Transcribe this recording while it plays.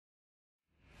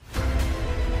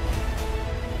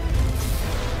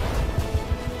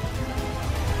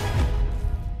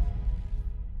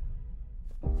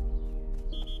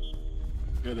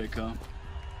Here they come.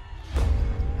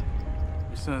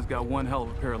 Your son's got one hell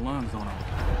of a pair of lungs on him.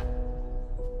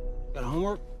 Got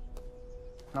homework?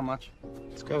 How much?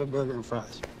 Let's grab a burger and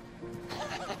fries.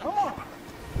 Come on!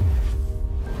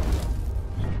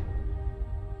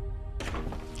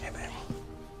 Hey,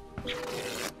 baby.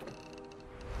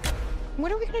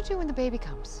 What are we gonna do when the baby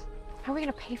comes? How are we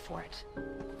gonna pay for it?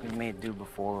 We made do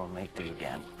before, we'll make do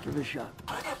again. Give it a shot.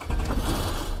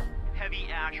 Heavy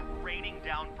ash raining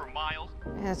down for miles.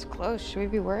 Yeah, it's close. Should we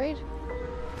be worried?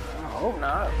 I hope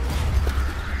not.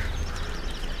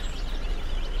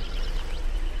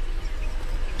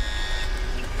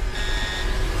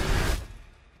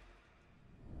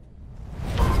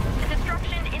 The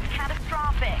destruction is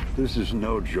catastrophic. This is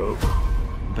no joke.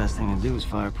 The best thing to do is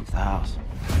fireproof the house.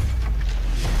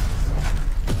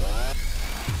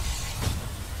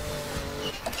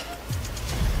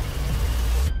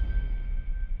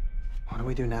 What do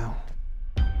we do now?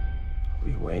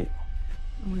 We wait.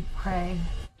 We pray.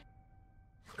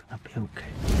 It's gonna be okay.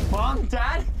 Mom,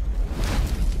 Dad?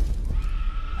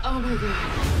 Oh my God.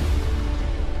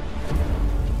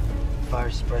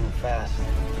 Fire's spreading fast.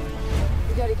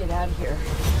 We gotta get out of here.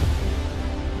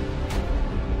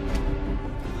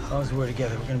 As long as we're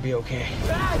together, we're gonna be okay.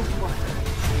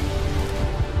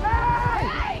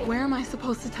 Where am I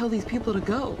supposed to tell these people to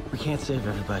go? We can't save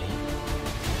everybody.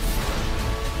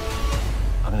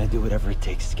 I'm gonna do whatever it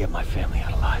takes to get my family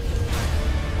out alive.